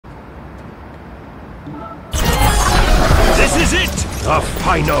This is it! The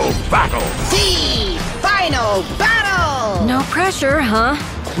final battle! The final battle! No pressure, huh?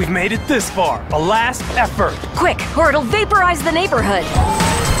 We've made it this far. A last effort. Quick, or it'll vaporize the neighborhood.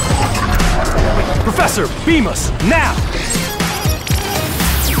 Professor, beam us, now!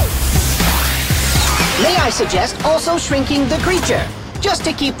 May I suggest also shrinking the creature, just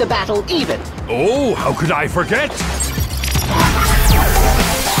to keep the battle even. Oh, how could I forget?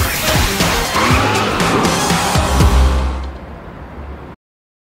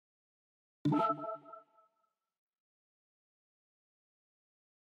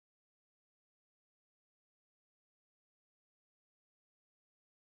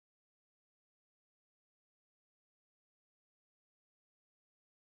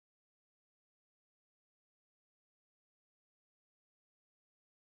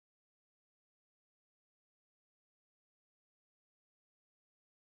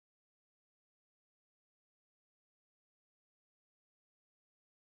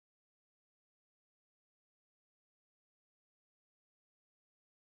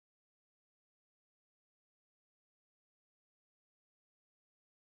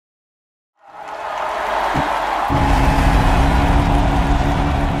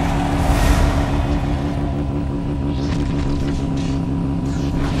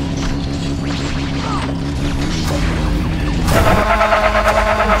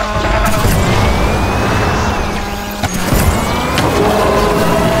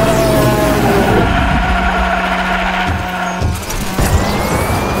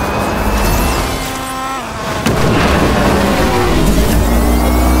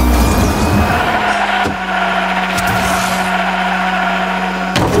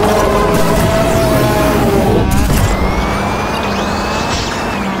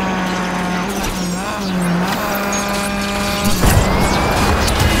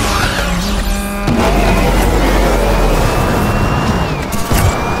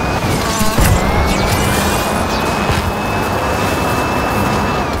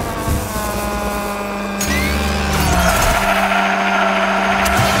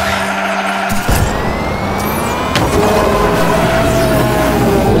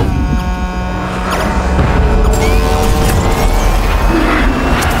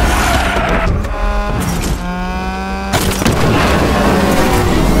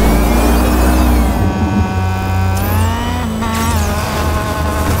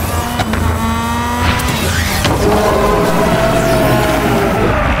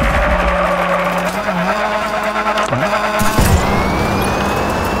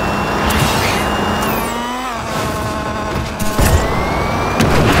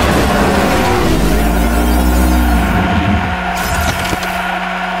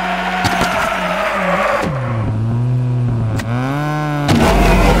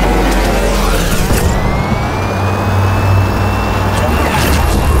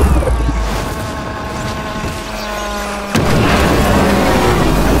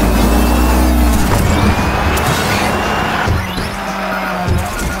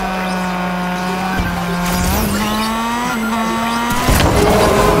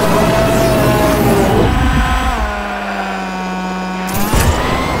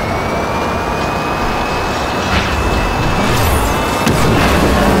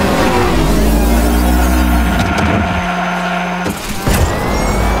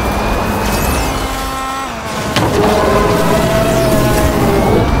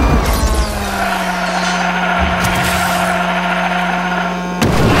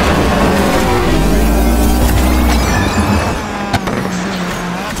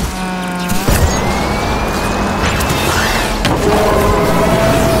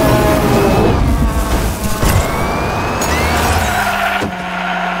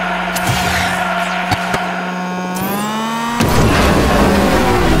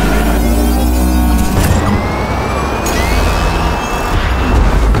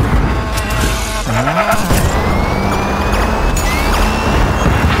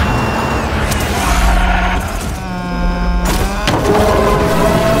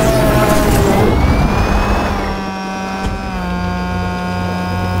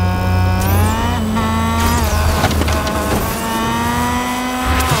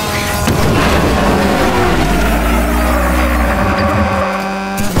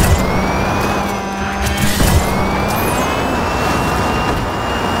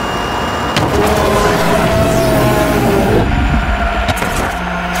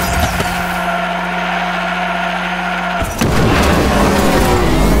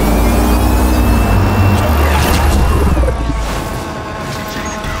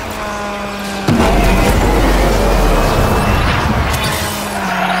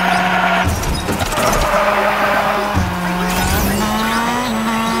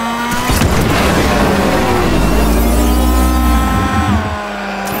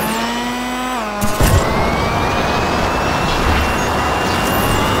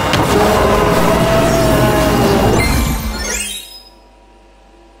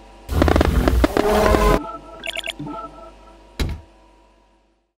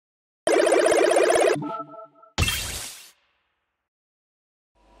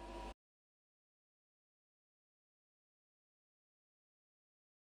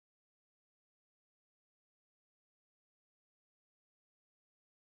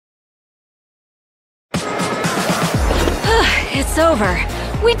 It's over.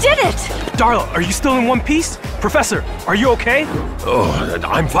 We did it! Darla, are you still in one piece? Professor, are you okay? Oh,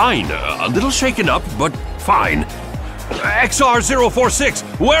 I'm fine. A little shaken up, but fine.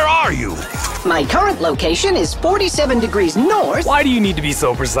 XR046, where are you? My current location is 47 degrees north. Why do you need to be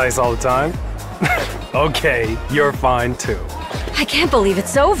so precise all the time? Okay, you're fine too. I can't believe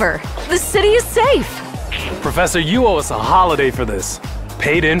it's over. The city is safe. Professor, you owe us a holiday for this.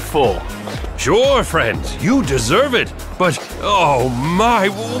 Paid in full. Sure, friends, you deserve it. But, oh my,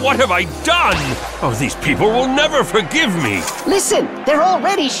 what have I done? Oh, these people will never forgive me. Listen, they're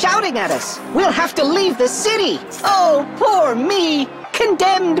already shouting at us. We'll have to leave the city. Oh, poor me.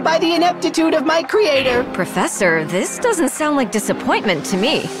 Condemned by the ineptitude of my creator. Professor, this doesn't sound like disappointment to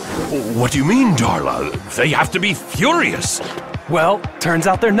me. What do you mean, Darla? They have to be furious. Well, turns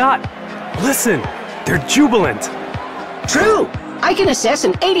out they're not. Listen, they're jubilant. True. I can assess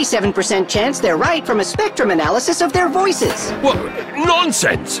an 87% chance they're right from a spectrum analysis of their voices. What?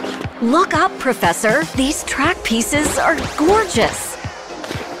 Nonsense! Look up, Professor. These track pieces are gorgeous.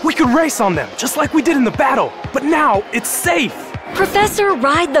 We could race on them, just like we did in the battle. But now, it's safe. Professor,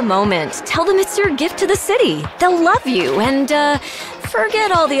 ride the moment. Tell them it's your gift to the city. They'll love you, and,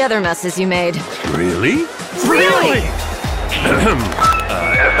 forget all the other messes you made. Really? Really?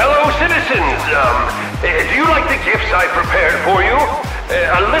 Fellow citizens, do you like the gifts I prepared for you?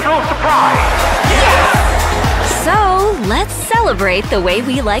 A little surprise. So, let's celebrate the way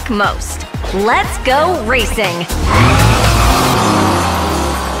we like most. Let's go racing!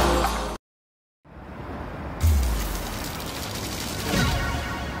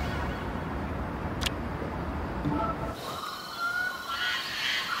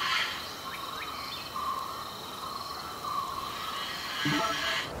 You